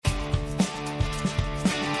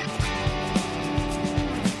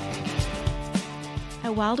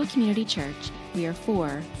At Wildwood Community Church, we are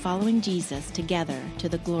for following Jesus together to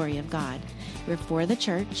the glory of God. We're for the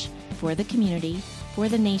church, for the community, for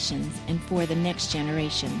the nations, and for the next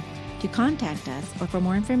generation. To contact us or for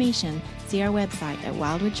more information, see our website at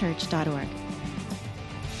wildwoodchurch.org.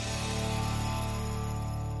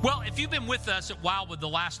 Well, if you've been with us at Wildwood the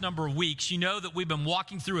last number of weeks, you know that we've been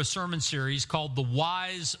walking through a sermon series called The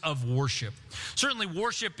Whys of Worship. Certainly,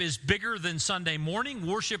 worship is bigger than Sunday morning.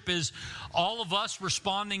 Worship is all of us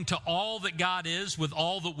responding to all that God is with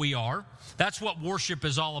all that we are. That's what worship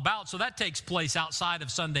is all about. So that takes place outside of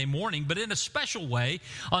Sunday morning. But in a special way,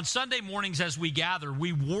 on Sunday mornings as we gather,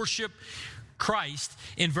 we worship Christ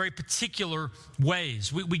in very particular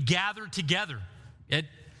ways. We gather together at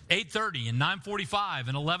 8:30 and 9:45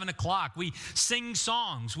 and 11 o'clock. We sing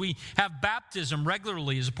songs. We have baptism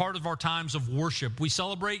regularly as a part of our times of worship. We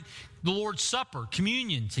celebrate the Lord's Supper,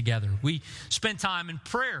 communion together. We spend time in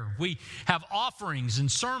prayer. We have offerings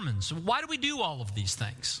and sermons. Why do we do all of these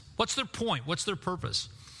things? What's their point? What's their purpose?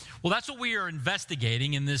 Well, that's what we are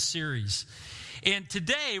investigating in this series. And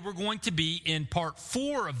today we're going to be in part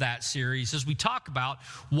 4 of that series as we talk about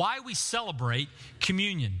why we celebrate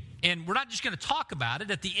communion. And we're not just going to talk about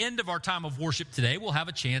it. At the end of our time of worship today, we'll have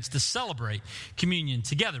a chance to celebrate communion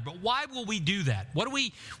together. But why will we do that? What are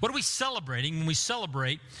we celebrating when we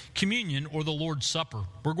celebrate communion or the Lord's Supper?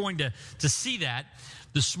 We're going to see that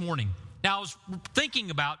this morning. Now, I was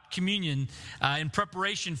thinking about communion in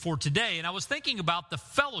preparation for today, and I was thinking about the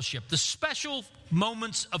fellowship, the special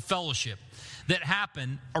moments of fellowship that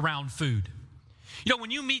happen around food. You know,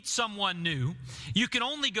 when you meet someone new, you can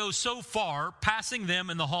only go so far passing them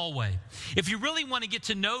in the hallway. If you really want to get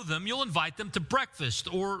to know them, you'll invite them to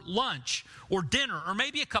breakfast or lunch or dinner or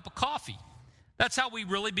maybe a cup of coffee. That's how we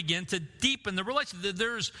really begin to deepen the relationship.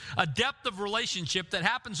 There's a depth of relationship that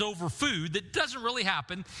happens over food that doesn't really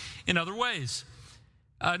happen in other ways.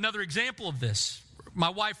 Another example of this, my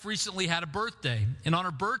wife recently had a birthday, and on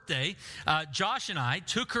her birthday, Josh and I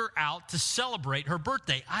took her out to celebrate her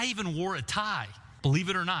birthday. I even wore a tie, believe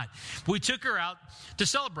it or not. We took her out to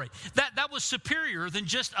celebrate. That was superior than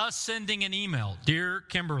just us sending an email. Dear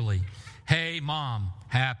Kimberly, hey, Mom,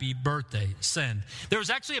 happy birthday, send. There was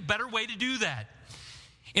actually a better way to do that.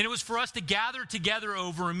 And it was for us to gather together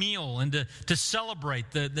over a meal and to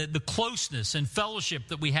celebrate the closeness and fellowship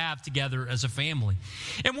that we have together as a family.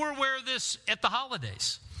 And we're aware of this at the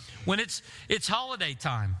holidays. When it's holiday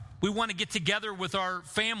time, we want to get together with our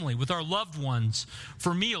family, with our loved ones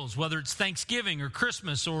for meals, whether it's Thanksgiving or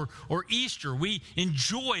Christmas or Easter. We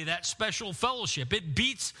enjoy that special fellowship. It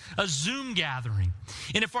beats a Zoom gathering.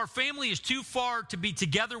 And if our family is too far to be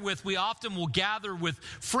together with, we often will gather with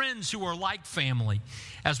friends who are like family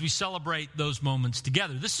as we celebrate those moments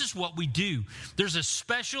together. This is what we do. There's a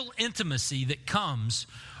special intimacy that comes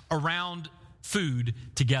around food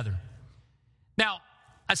together. Now,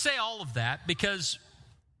 I say all of that because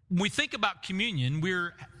when we think about communion,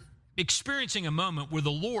 we're experiencing a moment where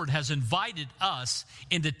the Lord has invited us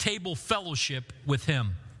into table fellowship with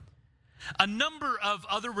Him. A number of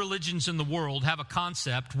other religions in the world have a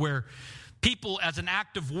concept where people, as an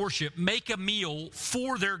act of worship, make a meal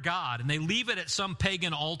for their God, and they leave it at some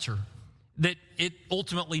pagan altar that it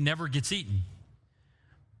ultimately never gets eaten.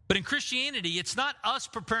 But in Christianity, it's not us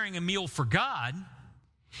preparing a meal for God.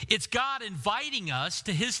 It's God inviting us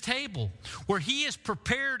to His table where He has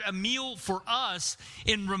prepared a meal for us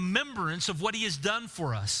in remembrance of what He has done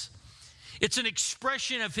for us. It's an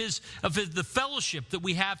expression of the fellowship that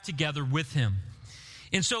we have together with Him.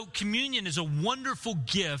 And so communion is a wonderful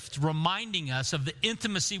gift reminding us of the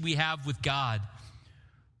intimacy we have with God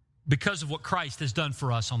because of what Christ has done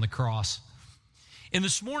for us on the cross. And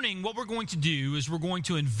this morning, what we're going to do is we're going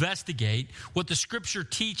to investigate what the Scripture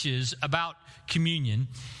teaches about communion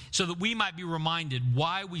so that we might be reminded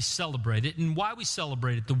why we celebrate it and why we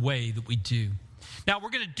celebrate it the way that we do. Now, we're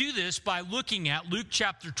going to do this by looking at Luke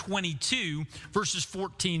chapter 22, verses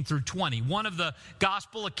 14 through 20. One of the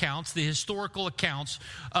gospel accounts, the historical accounts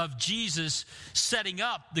of Jesus setting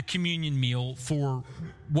up the communion meal for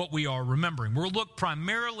what we are remembering. We'll look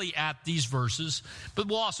primarily at these verses, but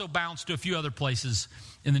we'll also bounce to a few other places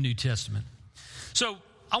in the New Testament. So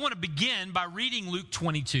I want to begin by reading Luke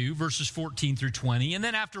 22, verses 14 through 20. And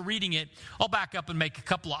then after reading it, I'll back up and make a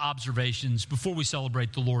couple of observations before we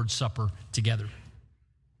celebrate the Lord's Supper together.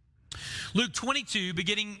 Luke 22,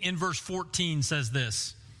 beginning in verse 14, says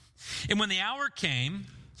this: "And when the hour came,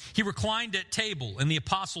 he reclined at table, and the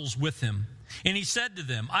apostles with him. And he said to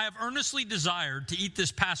them, I have earnestly desired to eat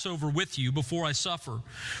this Passover with you before I suffer.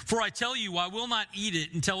 For I tell you, I will not eat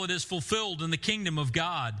it until it is fulfilled in the kingdom of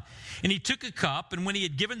God. And he took a cup, and when he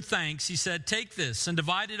had given thanks, he said, take this and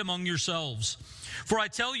divide it among yourselves. For I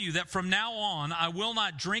tell you that from now on I will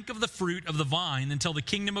not drink of the fruit of the vine until the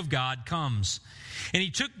kingdom of God comes. And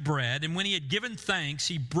he took bread, and when he had given thanks,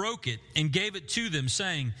 he broke it and gave it to them,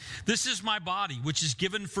 saying, this is my body, which is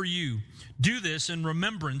given for you. Do this in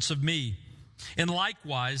remembrance of me. And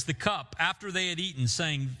likewise the cup after they had eaten,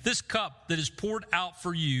 saying, this cup that is poured out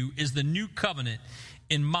for you is the new covenant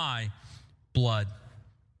in my blood.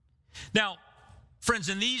 Now, friends,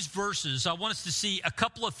 in these verses, I want us to see a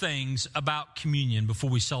couple of things about communion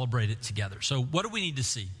before we celebrate it together. So what do we need to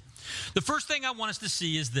see? The first thing I want us to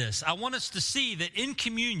see is this. I want us to see that in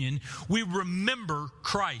communion, we remember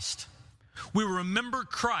Christ. We remember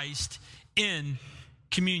Christ in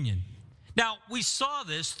communion. Now, we saw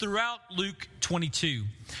this throughout Luke 22,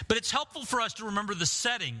 but it's helpful for us to remember the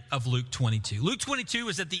setting of Luke 22. Luke 22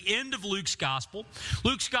 is at the end of Luke's gospel.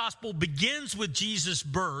 Luke's gospel begins with Jesus'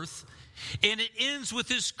 birth, and it ends with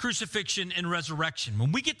his crucifixion and resurrection.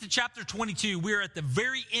 When we get to chapter 22, we're at the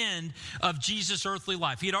very end of Jesus' earthly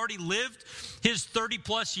life. He had already lived his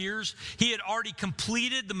 30-plus years. He had already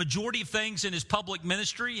completed the majority of things in his public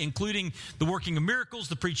ministry, including the working of miracles,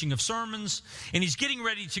 the preaching of sermons, and he's getting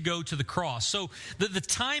ready to go to the cross. So the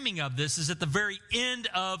timing of this is at the very end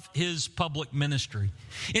of his public ministry.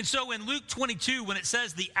 And so in Luke 22, when it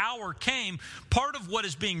says the hour came, part of what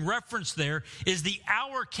is being referenced there is the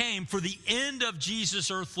hour came for the end of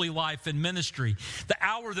Jesus' earthly life and ministry, the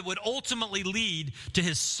hour that would ultimately lead to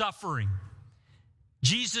his suffering.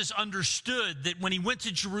 Jesus understood that when he went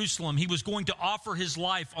to Jerusalem, he was going to offer his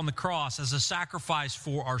life on the cross as a sacrifice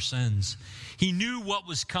for our sins. He knew what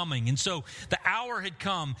was coming, and so the hour had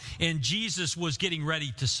come, and Jesus was getting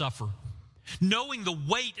ready to suffer. Knowing the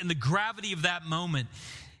weight and the gravity of that moment,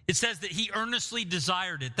 it says that he earnestly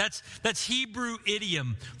desired it. That's Hebrew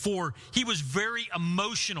idiom for he was very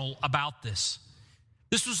emotional about this.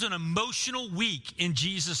 This was an emotional week in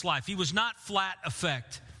Jesus' life. He was not flat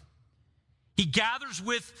affect. He gathers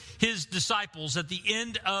with his disciples at the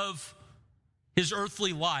end of his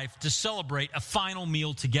earthly life to celebrate a final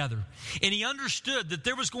meal together. And he understood that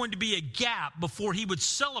there was going to be a gap before he would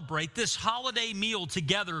celebrate this holiday meal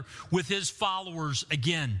together with his followers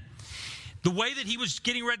again. The way that he was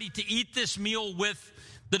getting ready to eat this meal with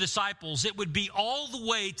the disciples, it would be all the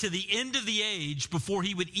way to the end of the age before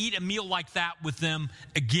he would eat a meal like that with them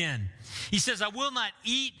again. He says, I will not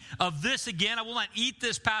eat of this again. I will not eat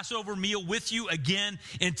this Passover meal with you again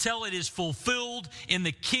until it is fulfilled in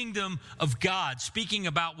the kingdom of God. Speaking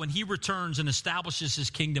about when he returns and establishes his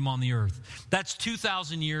kingdom on the earth. That's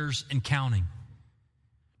 2,000 years and counting.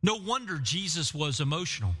 No wonder Jesus was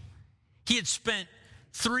emotional. He had spent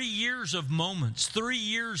 3 years of moments, 3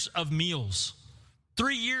 years of meals,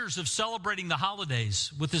 3 years of celebrating the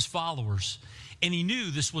holidays with his followers. And he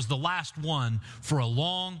knew this was the last one for a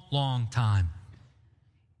long, long time.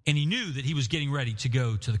 And he knew that he was getting ready to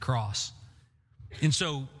go to the cross. And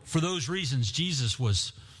so for those reasons, Jesus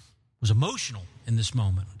was emotional in this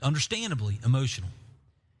moment, understandably emotional.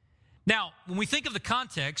 Now, when we think of the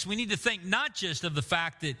context, we need to think not just of the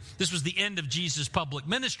fact that this was the end of Jesus' public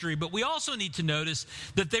ministry, but we also need to notice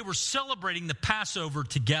that they were celebrating the Passover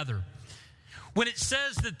together. When it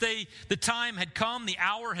says that the time had come, the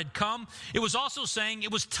hour had come, it was also saying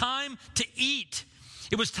it was time to eat.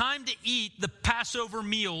 It was time to eat the Passover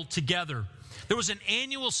meal together. There was an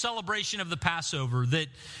annual celebration of the Passover that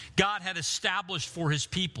God had established for his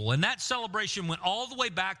people. And that celebration went all the way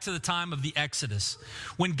back to the time of the Exodus,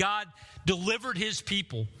 when God delivered his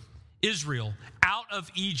people, Israel, out of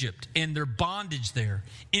Egypt and their bondage there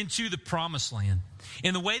into the promised land.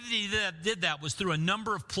 And the way that he did that was through a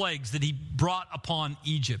number of plagues that he brought upon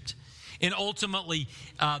Egypt. And ultimately,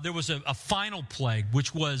 there was a final plague,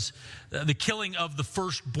 which was the killing of the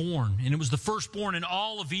firstborn. And it was the firstborn in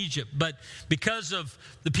all of Egypt. But because of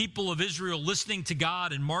the people of Israel listening to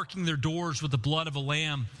God and marking their doors with the blood of a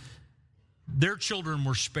lamb, their children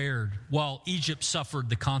were spared while Egypt suffered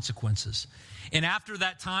the consequences. And after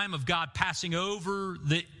that time of God passing over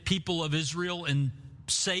the people of Israel and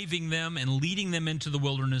saving them and leading them into the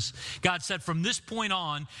wilderness, God said, from this point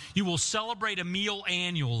on, you will celebrate a meal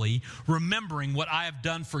annually, remembering what I have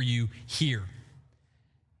done for you here.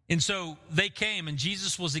 And so they came, and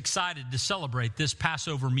Jesus was excited to celebrate this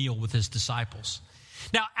Passover meal with his disciples.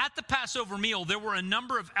 Now, at the Passover meal, there were a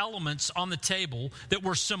number of elements on the table that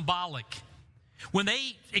were symbolic. When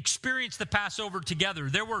they experienced the Passover together,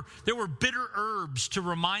 there were bitter herbs to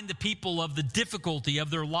remind the people of the difficulty of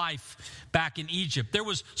their life back in Egypt. There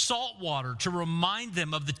was salt water to remind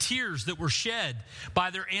them of the tears that were shed by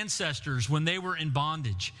their ancestors when they were in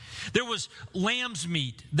bondage. There was lamb's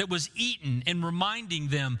meat that was eaten and reminding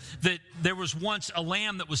them that there was once a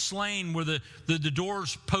lamb that was slain where the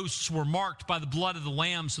doors posts were marked by the blood of the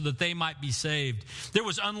lamb so that they might be saved. There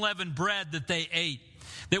was unleavened bread that they ate.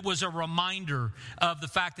 That was a reminder of the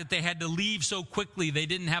fact that they had to leave so quickly. They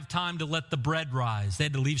didn't have time to let the bread rise. They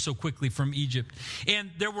had to leave so quickly from Egypt.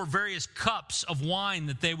 And there were various cups of wine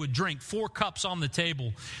that they would drink, 4 cups on the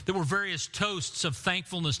table. There were various toasts of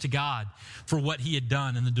thankfulness to God for what he had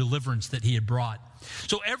done and the deliverance that he had brought.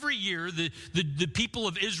 So every year, the people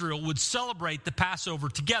of Israel would celebrate the Passover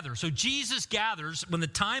together. So Jesus gathers when the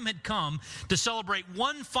time had come to celebrate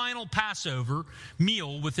one final Passover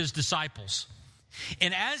meal with his disciples.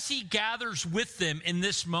 And as he gathers with them in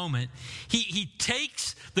this moment, he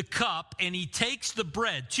takes the cup and he takes the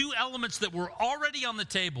bread, 2 elements that were already on the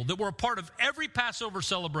table, that were a part of every Passover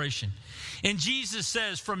celebration. And Jesus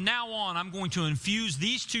says, from now on, I'm going to infuse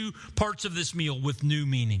these 2 parts of this meal with new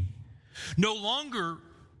meaning. No longer,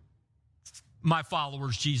 my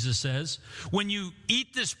followers, Jesus says, when you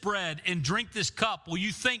eat this bread and drink this cup, will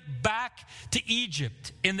you think back to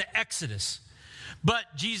Egypt in the Exodus? But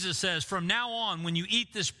Jesus says, from now on, when you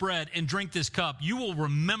eat this bread and drink this cup, you will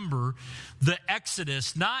remember the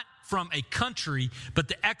Exodus, not from a country, but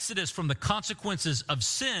the Exodus from the consequences of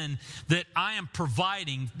sin that I am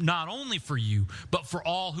providing not only for you, but for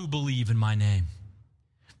all who believe in my name.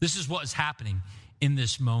 This is what is happening in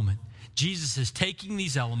this moment. Jesus is taking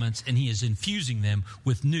these elements and he is infusing them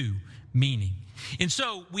with new meaning. And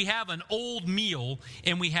so we have an old meal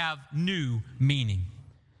and we have new meaning.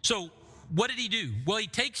 So what did he do? Well, he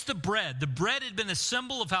takes the bread. The bread had been a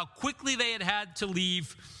symbol of how quickly they had to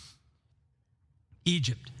leave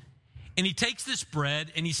Egypt. And he takes this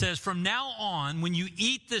bread and he says, from now on, when you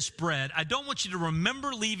eat this bread, I don't want you to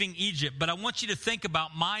remember leaving Egypt, but I want you to think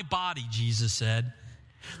about my body, Jesus said,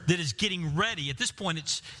 that is getting ready. At this point,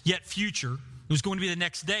 it's yet future. It was going to be the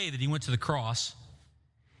next day that he went to the cross.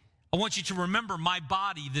 I want you to remember my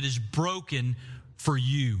body that is broken for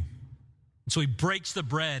you. So he breaks the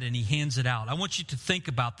bread and he hands it out. I want you to think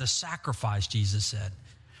about the sacrifice, Jesus said,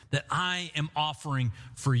 that I am offering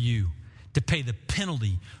for you to pay the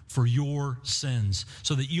penalty for your sins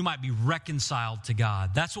so that you might be reconciled to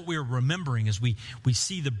God. That's what we're remembering as we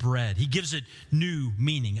see the bread. He gives it new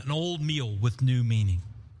meaning, an old meal with new meaning.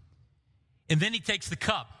 And then he takes the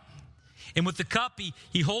cup. And with the cup,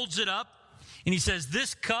 he holds it up and he says,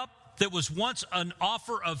 this cup that was once an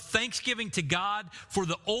offer of thanksgiving to God for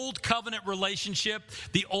the old covenant relationship,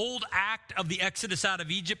 the old act of the exodus out of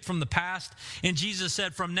Egypt from the past. And Jesus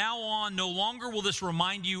said, from now on, no longer will this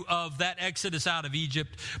remind you of that exodus out of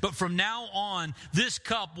Egypt, but from now on, this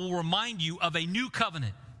cup will remind you of a new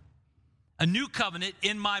covenant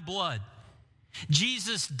in my blood.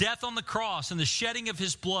 Jesus' death on the cross and the shedding of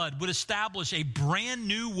his blood would establish a brand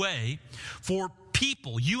new way for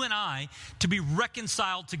people, you and I, to be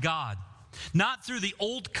reconciled to God. Not through the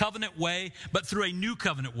old covenant way, but through a new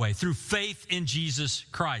covenant way, through faith in Jesus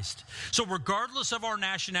Christ. So regardless of our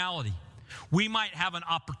nationality, we might have an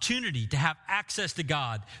opportunity to have access to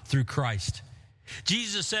God through Christ.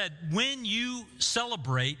 Jesus said, when you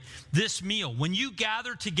celebrate this meal, when you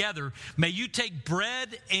gather together, may you take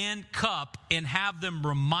bread and cup and have them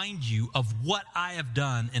remind you of what I have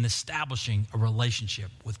done in establishing a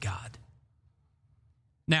relationship with God.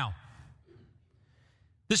 Now,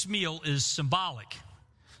 this meal is symbolic.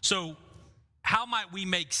 So how might we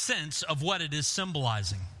make sense of what it is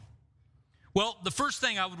symbolizing? Well, the first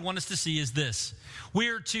thing I would want us to see is this. We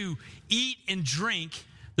are to eat and drink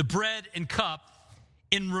the bread and cup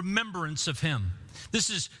in remembrance of him. This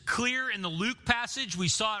is clear in the Luke passage. We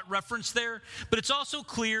saw it referenced there. But it's also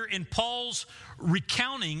clear in Paul's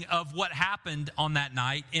recounting of what happened on that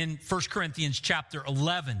night in 1 Corinthians chapter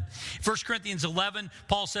 11. 1 Corinthians 11,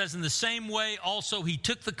 Paul says, in the same way also he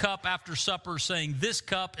took the cup after supper, saying, this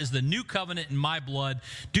cup is the new covenant in my blood.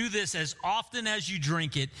 Do this as often as you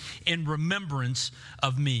drink it in remembrance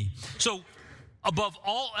of me. So above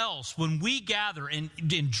all else, when we gather and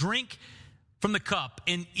drink from the cup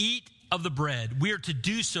and eat of the bread, we are to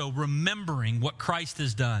do so remembering what Christ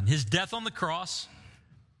has done, his death on the cross,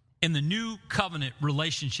 and the new covenant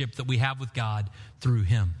relationship that we have with God through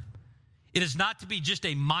him. It is not to be just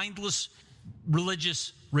a mindless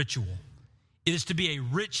religious ritual. It is to be a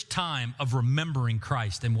rich time of remembering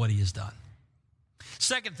Christ and what he has done.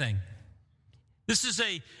 Second thing, this is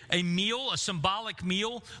a meal, a symbolic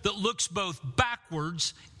meal that looks both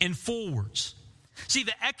backwards and forwards. See,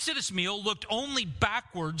 the Exodus meal looked only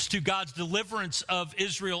backwards to God's deliverance of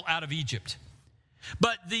Israel out of Egypt.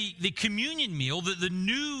 But the communion meal, the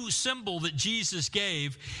new symbol that Jesus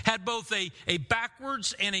gave, had both a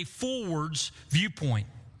backwards and a forwards viewpoint.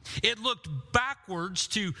 It looked backwards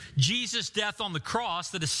to Jesus' death on the cross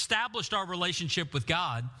that established our relationship with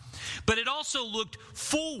God, but it also looked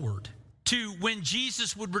forward to when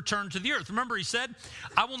Jesus would return to the earth. Remember, he said,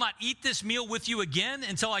 I will not eat this meal with you again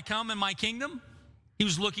until I come in my kingdom. He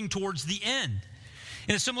was looking towards the end.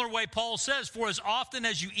 In a similar way, Paul says, for as often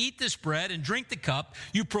as you eat this bread and drink the cup,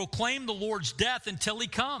 you proclaim the Lord's death until he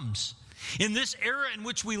comes. In this era in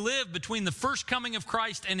which we live between the first coming of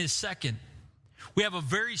Christ and his second, we have a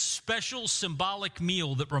very special symbolic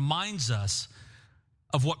meal that reminds us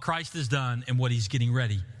of what Christ has done and what he's getting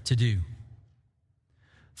ready to do.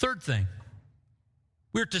 Third thing,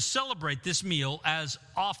 we're to celebrate this meal as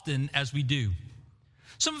often as we do.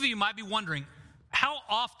 Some of you might be wondering, how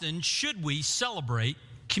often should we celebrate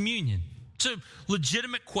communion? It's a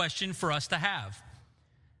legitimate question for us to have.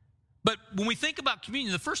 But when we think about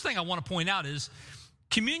communion, the first thing I want to point out is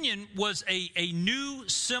communion was a new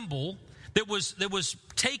symbol that was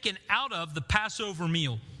taken out of the Passover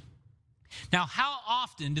meal. Now, how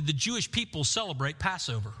often did the Jewish people celebrate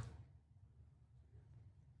Passover?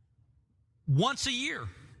 Once a year.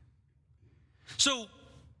 So,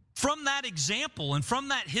 from that example and from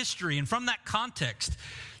that history and from that context,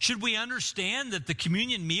 should we understand that the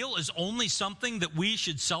communion meal is only something that we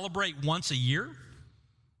should celebrate once a year?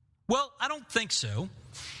 Well, I don't think so.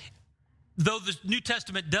 Though the New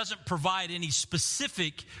Testament doesn't provide any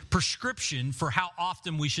specific prescription for how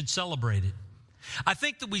often we should celebrate it. I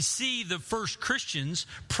think that we see the first Christians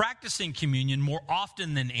practicing communion more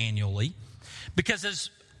often than annually, because as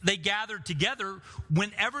they gathered together,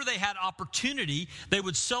 whenever they had opportunity, they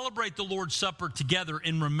would celebrate the Lord's Supper together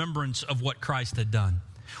in remembrance of what Christ had done.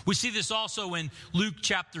 We see this also in Luke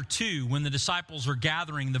chapter 2, when the disciples are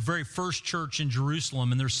gathering, the very first church in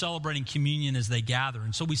Jerusalem, and they're celebrating communion as they gather.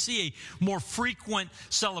 And so we see a more frequent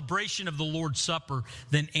celebration of the Lord's Supper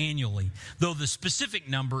than annually, though the specific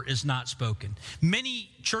number is not spoken. Many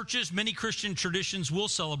churches, many Christian traditions will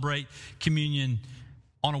celebrate communion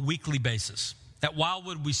on a weekly basis. At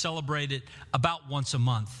Wildwood, we celebrate it about once a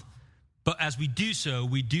month. But as we do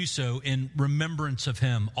so in remembrance of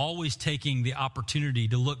him, always taking the opportunity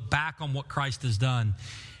to look back on what Christ has done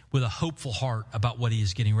with a hopeful heart about what he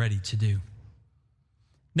is getting ready to do.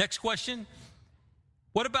 Next question,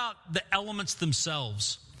 what about the elements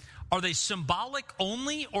themselves? Are they symbolic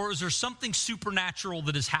only, or is there something supernatural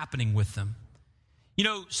that is happening with them? You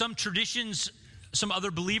know, some traditions, some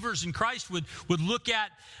other believers in Christ would look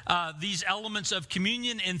at these elements of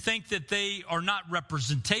communion and think that they are not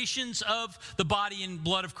representations of the body and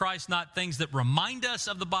blood of Christ, not things that remind us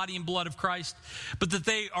of the body and blood of Christ, but that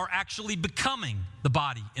they are actually becoming the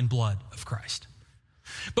body and blood of Christ.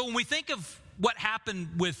 But when we think of what happened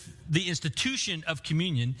with the institution of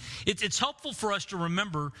communion, it's helpful for us to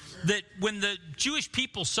remember that when the Jewish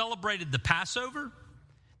people celebrated the Passover,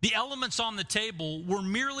 the elements on the table were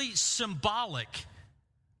merely symbolic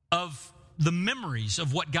of the memories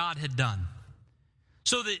of what God had done.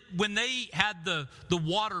 So that when they had the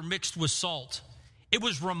water mixed with salt, it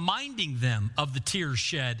was reminding them of the tears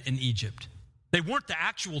shed in Egypt. They weren't the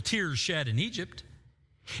actual tears shed in Egypt.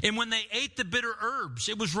 And when they ate the bitter herbs,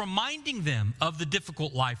 it was reminding them of the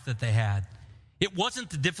difficult life that they had. It wasn't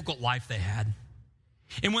the difficult life they had.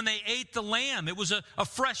 And when they ate the lamb, it was a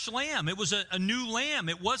fresh lamb. It was a new lamb.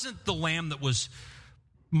 It wasn't the lamb that was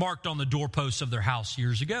marked on the doorposts of their house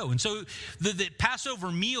years ago. And so the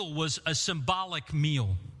Passover meal was a symbolic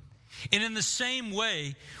meal. And in the same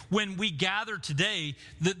way, when we gather today,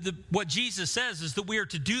 what Jesus says is that we are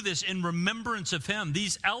to do this in remembrance of him.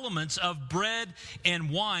 These elements of bread and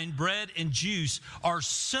wine, bread and juice, are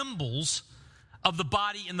symbols of the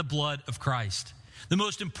body and the blood of Christ. The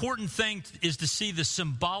most important thing is to see the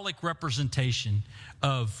symbolic representation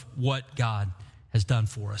of what God has done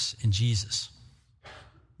for us in Jesus.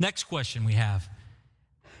 Next question we have,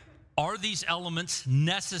 are these elements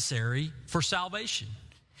necessary for salvation?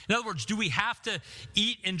 In other words, do we have to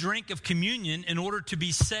eat and drink of communion in order to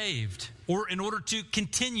be saved or in order to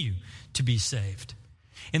continue to be saved?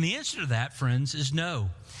 And the answer to that, friends, is no.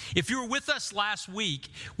 If you were with us last week,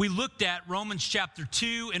 we looked at Romans chapter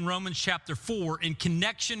 2 and Romans chapter 4 in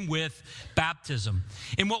connection with baptism.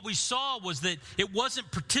 And what we saw was that it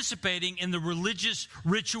wasn't participating in the religious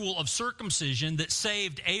ritual of circumcision that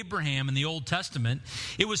saved Abraham in the Old Testament.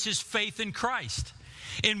 It was his faith in Christ.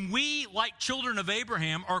 And we, like children of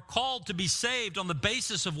Abraham, are called to be saved on the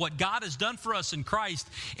basis of what God has done for us in Christ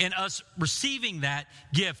and us receiving that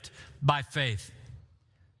gift by faith.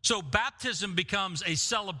 So baptism becomes a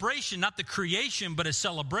celebration, not the creation, but a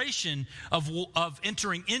celebration of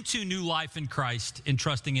entering into new life in Christ and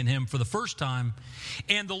trusting in him for the first time.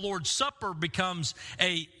 And the Lord's Supper becomes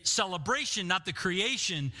a celebration, not the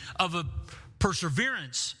creation, of a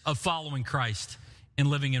perseverance of following Christ and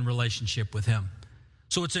living in relationship with him.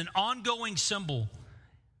 So it's an ongoing symbol,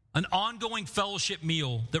 an ongoing fellowship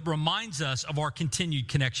meal that reminds us of our continued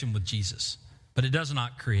connection with Jesus, but it does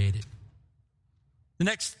not create it. The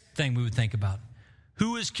next thing we would think about,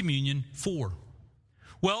 who is communion for?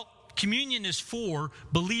 Well, communion is for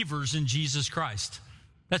believers in Jesus Christ.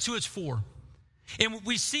 That's who it's for. And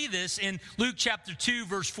we see this in Luke chapter 2,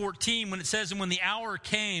 verse 14, when it says, "And when the hour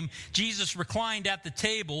came, Jesus reclined at the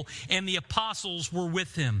table, and the apostles were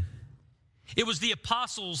with him." It was the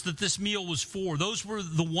apostles that this meal was for. Those were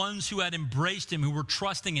the ones who had embraced him, who were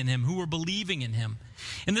trusting in him, who were believing in him.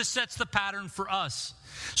 And this sets the pattern for us.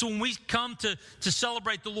 So when we come to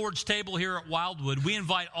celebrate the Lord's table here at Wildwood, we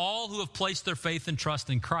invite all who have placed their faith and trust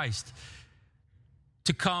in Christ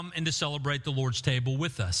to come and to celebrate the Lord's table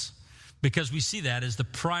with us, because we see that as the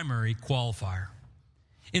primary qualifier.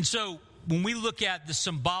 And so when we look at the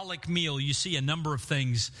symbolic meal, you see a number of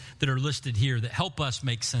things that are listed here that help us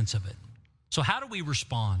make sense of it. So how do we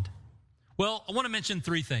respond? Well, I want to mention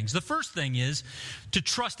three things. The first thing is to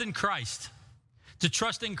trust in Christ. To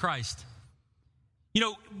trust in Christ. You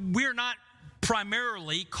know, we're not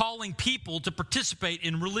primarily calling people to participate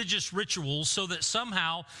in religious rituals so that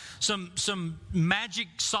somehow some magic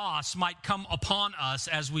sauce might come upon us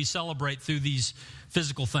as we celebrate through these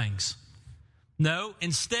physical things. No,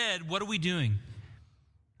 instead, what are we doing?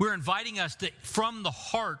 We're inviting us to, from the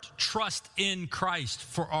heart, trust in Christ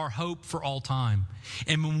for our hope for all time.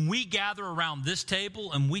 And when we gather around this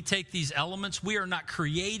table and we take these elements, we are not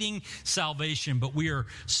creating salvation, but we are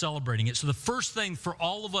celebrating it. So the first thing for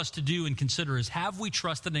all of us to do and consider is, have we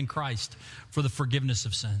trusted in Christ for the forgiveness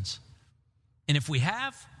of sins? And if we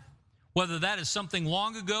have, whether that is something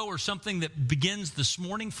long ago or something that begins this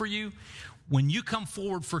morning for you, when you come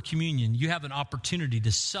forward for communion, you have an opportunity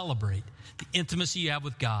to celebrate the intimacy you have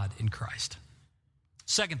with God in Christ.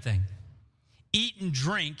 Second thing, eat and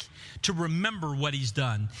drink to remember what he's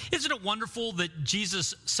done. Isn't it wonderful that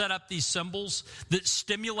Jesus set up these symbols that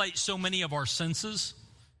stimulate so many of our senses?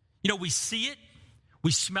 You know, we see it,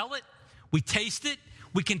 we smell it, we taste it,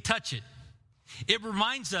 we can touch it. It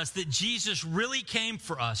reminds us that Jesus really came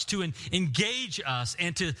for us to engage us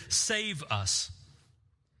and to save us.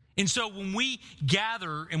 And so when we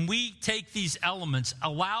gather and we take these elements,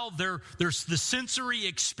 allow there's the sensory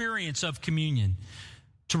experience of communion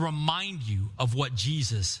to remind you of what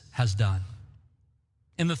Jesus has done.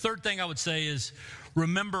 And the third thing I would say is,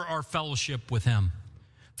 remember our fellowship with him.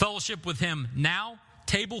 Fellowship with him now,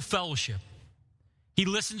 table fellowship. He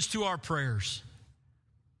listens to our prayers.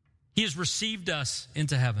 He has received us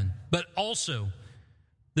into heaven, but also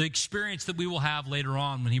the experience that we will have later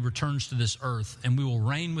on when he returns to this earth, and we will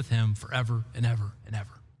reign with him forever and ever and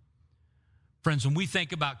ever. Friends, when we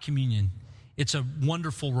think about communion, it's a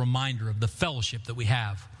wonderful reminder of the fellowship that we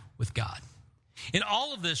have with God. And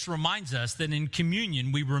all of this reminds us that in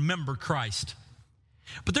communion, we remember Christ.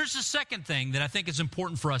 But there's a second thing that I think is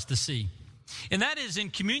important for us to see. And that is, in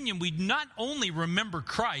communion, we not only remember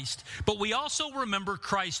Christ, but we also remember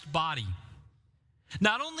Christ's body.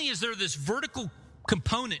 Not only is there this vertical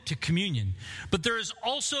component to communion, but there is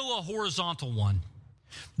also a horizontal one.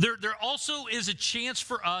 There also is a chance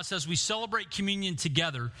for us, as we celebrate communion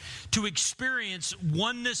together, to experience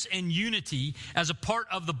oneness and unity as a part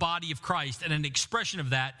of the body of Christ and an expression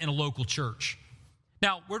of that in a local church.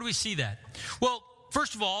 Now, where do we see that? Well,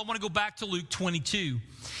 first of all, I want to go back to Luke 22.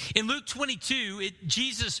 In Luke 22,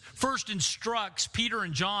 Jesus first instructs Peter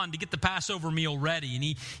and John to get the Passover meal ready, and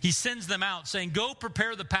he sends them out saying, "Go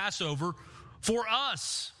prepare the Passover for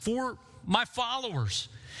us, for my followers,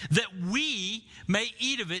 that we may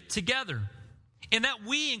eat of it together." And that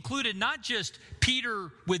we included not just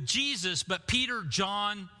Peter with Jesus, but Peter,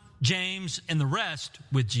 John, James, and the rest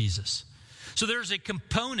with Jesus. So there's a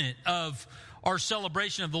component of our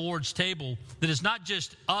celebration of the Lord's table that is not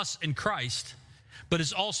just us and Christ, but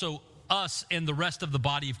is also us and the rest of the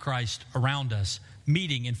body of Christ around us,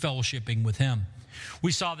 meeting and fellowshipping with him.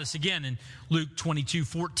 We saw this again in Luke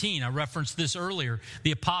 22:14. I referenced this earlier.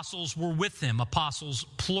 The apostles were with him, apostles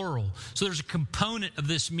plural. So there's a component of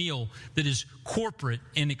this meal that is corporate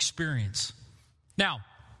in experience. Now,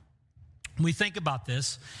 when we think about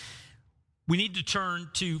this, we need to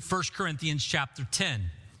turn to 1 Corinthians chapter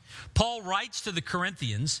 10. Paul writes to the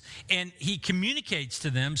Corinthians, and he communicates to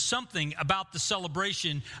them something about the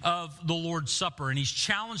celebration of the Lord's Supper, and he's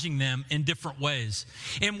challenging them in different ways.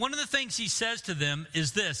 And one of the things he says to them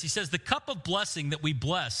is this. He says, the cup of blessing that we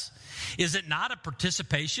bless, is it not a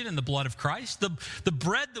participation in the blood of Christ? The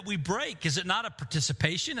bread that we break, is it not a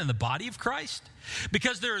participation in the body of Christ?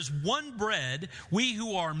 Because there is one bread, we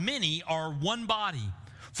who are many are one body,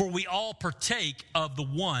 for we all partake of the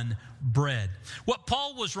one bread. What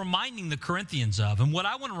Paul was reminding the Corinthians of, and what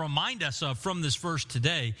I want to remind us of from this verse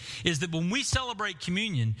today, is that when we celebrate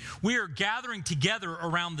communion, we are gathering together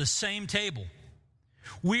around the same table.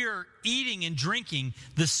 We are eating and drinking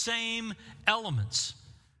the same elements.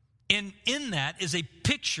 And in that is a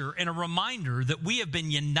picture and a reminder that we have been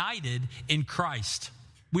united in Christ.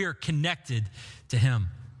 We are connected to Him.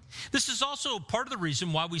 This is also part of the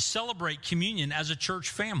reason why we celebrate communion as a church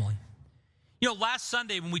family. You know, last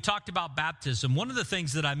Sunday when we talked about baptism, one of the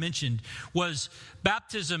things that I mentioned was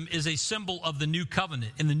baptism is a symbol of the new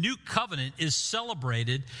covenant. And the new covenant is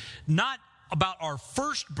celebrated not about our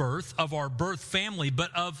first birth of our birth family,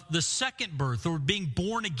 but of the second birth, or being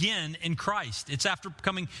born again in Christ. It's after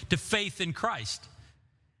coming to faith in Christ.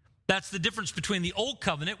 That's the difference between the old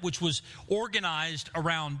covenant, which was organized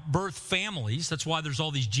around birth families. That's why there's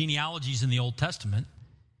all these genealogies in the Old Testament.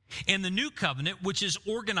 And the new covenant, which is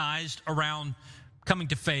organized around coming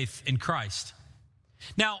to faith in Christ.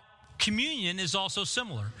 Now, communion is also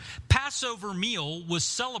similar. Passover meal was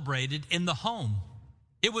celebrated in the home.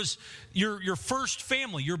 It was your first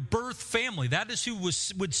family, your birth family. That is who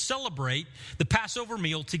would celebrate the Passover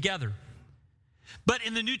meal together. But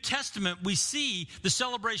in the New Testament, we see the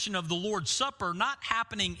celebration of the Lord's Supper not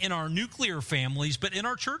happening in our nuclear families, but in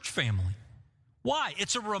our church family. Why?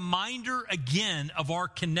 It's a reminder again of our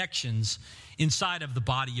connections inside of the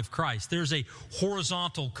body of Christ. There's a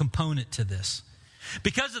horizontal component to this.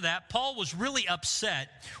 Because of that, Paul was really upset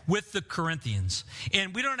with the Corinthians.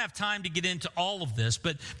 And we don't have time to get into all of this,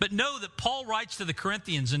 but know that Paul writes to the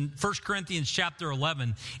Corinthians in 1 Corinthians chapter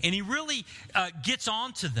 11, and he really gets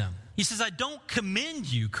on to them. He says, I don't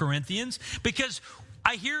commend you, Corinthians, because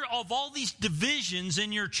I hear of all these divisions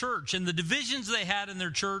in your church, and the divisions they had in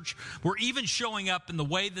their church were even showing up in the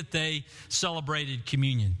way that they celebrated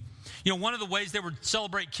communion. You know, one of the ways they would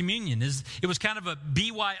celebrate communion is it was kind of a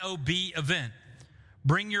BYOB event.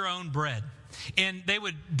 Bring your own bread. And they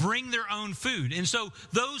would bring their own food. And so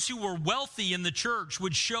those who were wealthy in the church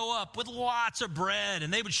would show up with lots of bread,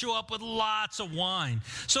 and they would show up with lots of wine.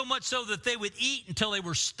 So much so that they would eat until they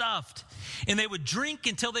were stuffed, and they would drink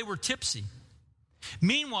until they were tipsy.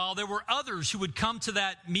 Meanwhile, there were others who would come to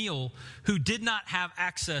that meal who did not have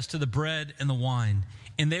access to the bread and the wine,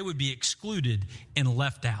 and they would be excluded and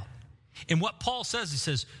left out. And what Paul says, he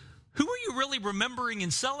says, who are you really remembering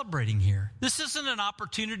and celebrating here? This isn't an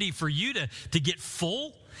opportunity for you to get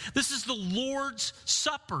full. This is the Lord's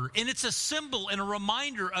Supper, and it's a symbol and a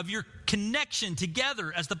reminder of your connection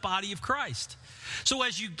together as the body of Christ. So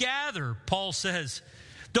as you gather, Paul says,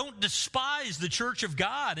 don't despise the church of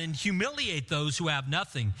God and humiliate those who have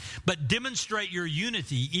nothing, but demonstrate your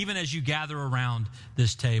unity even as you gather around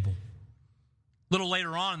this table. A little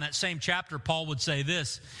later on in that same chapter, Paul would say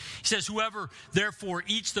this. He says, whoever therefore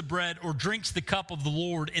eats the bread or drinks the cup of the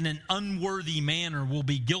Lord in an unworthy manner will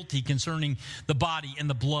be guilty concerning the body and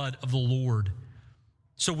the blood of the Lord.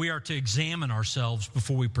 So we are to examine ourselves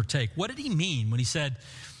before we partake. What did he mean when he said,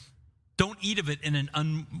 don't eat of it in an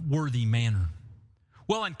unworthy manner?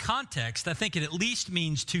 Well, in context, I think it at least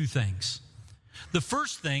means two things. The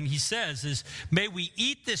first thing he says is, may we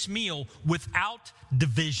eat this meal without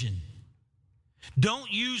division.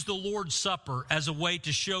 Don't use the Lord's Supper as a way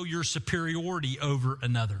to show your superiority over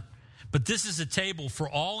another. But this is a table for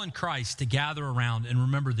all in Christ to gather around and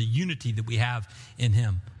remember the unity that we have in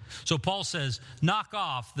Him. So Paul says, knock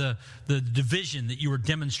off the division that you are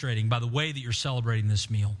demonstrating by the way that you're celebrating this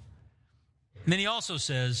meal. And then he also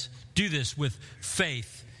says, do this with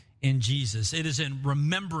faith in Jesus. It is in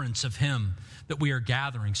remembrance of Him that we are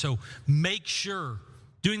gathering. So make sure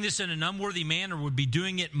doing this in an unworthy manner would be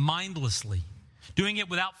doing it mindlessly. Doing it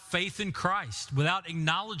without faith in Christ, without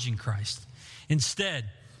acknowledging Christ. Instead,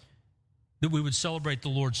 that we would celebrate the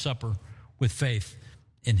Lord's Supper with faith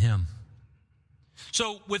in Him.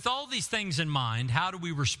 So, with all these things in mind, how do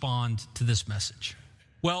we respond to this message?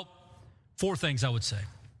 Well, 4 things I would say.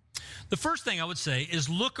 The first thing I would say is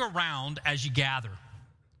look around as you gather.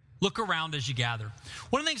 Look around as you gather.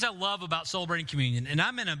 One of the things I love about celebrating communion, and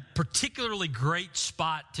I'm in a particularly great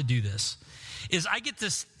spot to do this, is I get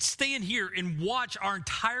to stand here and watch our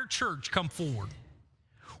entire church come forward.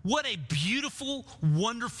 What a beautiful,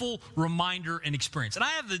 wonderful reminder and experience. And I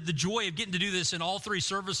have the joy of getting to do this in all three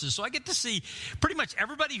services. So I get to see pretty much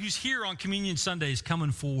everybody who's here on Communion Sundays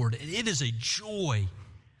coming forward. And it is a joy.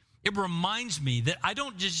 It reminds me that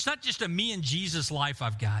it's not just a me and Jesus life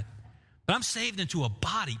I've got, but I'm saved into a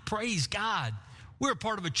body. Praise God. We're a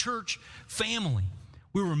part of a church family.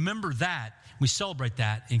 We remember that. We celebrate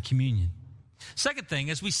that in communion. Second thing,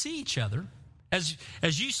 as we see each other, as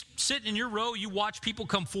you sit in your row, you watch people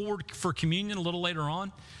come forward for communion a little later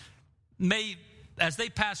on, as they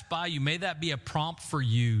pass by you, may that be a prompt for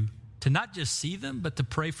you to not just see them, but to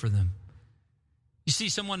pray for them. You see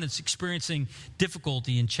someone that's experiencing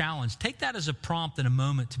difficulty and challenge, take that as a prompt and a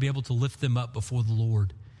moment to be able to lift them up before the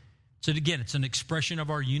Lord. So again, it's an expression of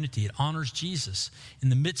our unity. It honors Jesus in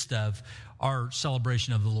the midst of our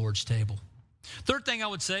celebration of the Lord's table. Third thing I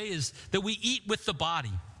would say is that we eat with the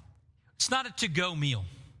body. It's not a to-go meal.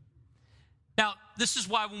 Now, this is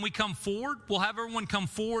why when we come forward, we'll have everyone come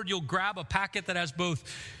forward. You'll grab a packet that has both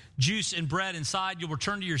juice and bread inside. You'll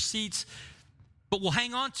return to your seats, but we'll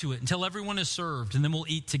hang on to it until everyone is served, and then we'll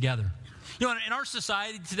eat together. You know, in our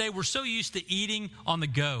society today, we're so used to eating on the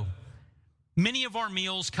go. Many of our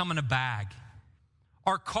meals come in a bag.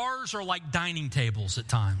 Our cars are like dining tables at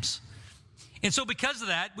times. And so because of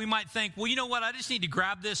that, we might think, well, you know what? I just need to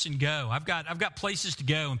grab this and go. I've got places to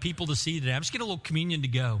go and people to see today. I'm just getting a little communion to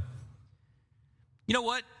go. You know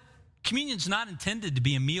what? Communion's not intended to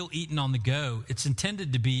be a meal eaten on the go. It's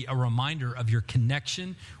intended to be a reminder of your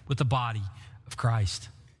connection with the body of Christ.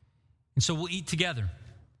 And so we'll eat together.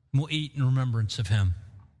 And we'll eat in remembrance of him.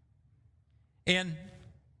 And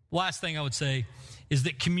last thing I would say is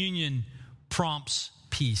that communion prompts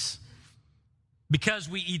peace. Because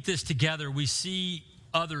we eat this together, we see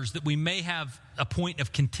others that we may have a point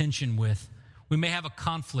of contention with. We may have a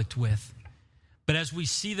conflict with. But as we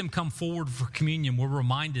see them come forward for communion, we're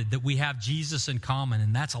reminded that we have Jesus in common,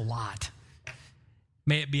 and that's a lot.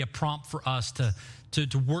 May it be a prompt for us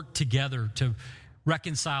to work together, to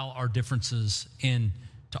reconcile our differences, and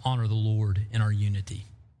to honor the Lord in our unity.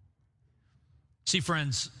 See,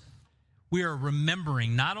 friends, we are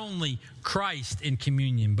remembering not only Christ in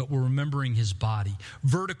communion, but we're remembering his body,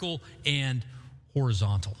 vertical and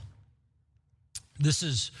horizontal. This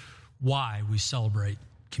is why we celebrate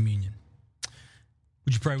communion.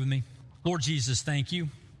 Would you pray with me? Lord Jesus, thank you.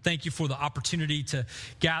 Thank you for the opportunity to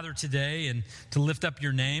gather today and to lift up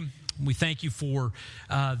your name. We thank you for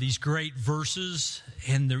these great verses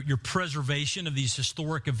and your preservation of these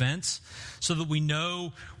historic events so that we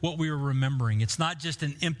know what we are remembering. It's not just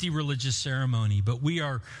an empty religious ceremony, but we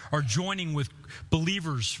are joining with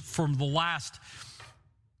believers from the last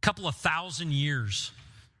couple of thousand years,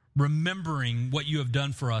 remembering what you have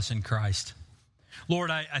done for us in Christ. Lord,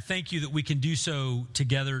 I thank you that we can do so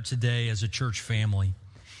together today as a church family.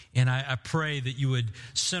 And I pray that you would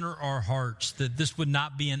center our hearts, that this would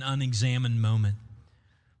not be an unexamined moment.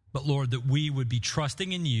 But Lord, that we would be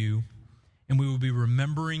trusting in you and we would be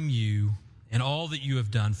remembering you and all that you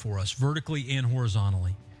have done for us, vertically and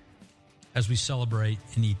horizontally, as we celebrate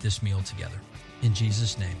and eat this meal together. In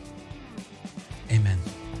Jesus' name, amen.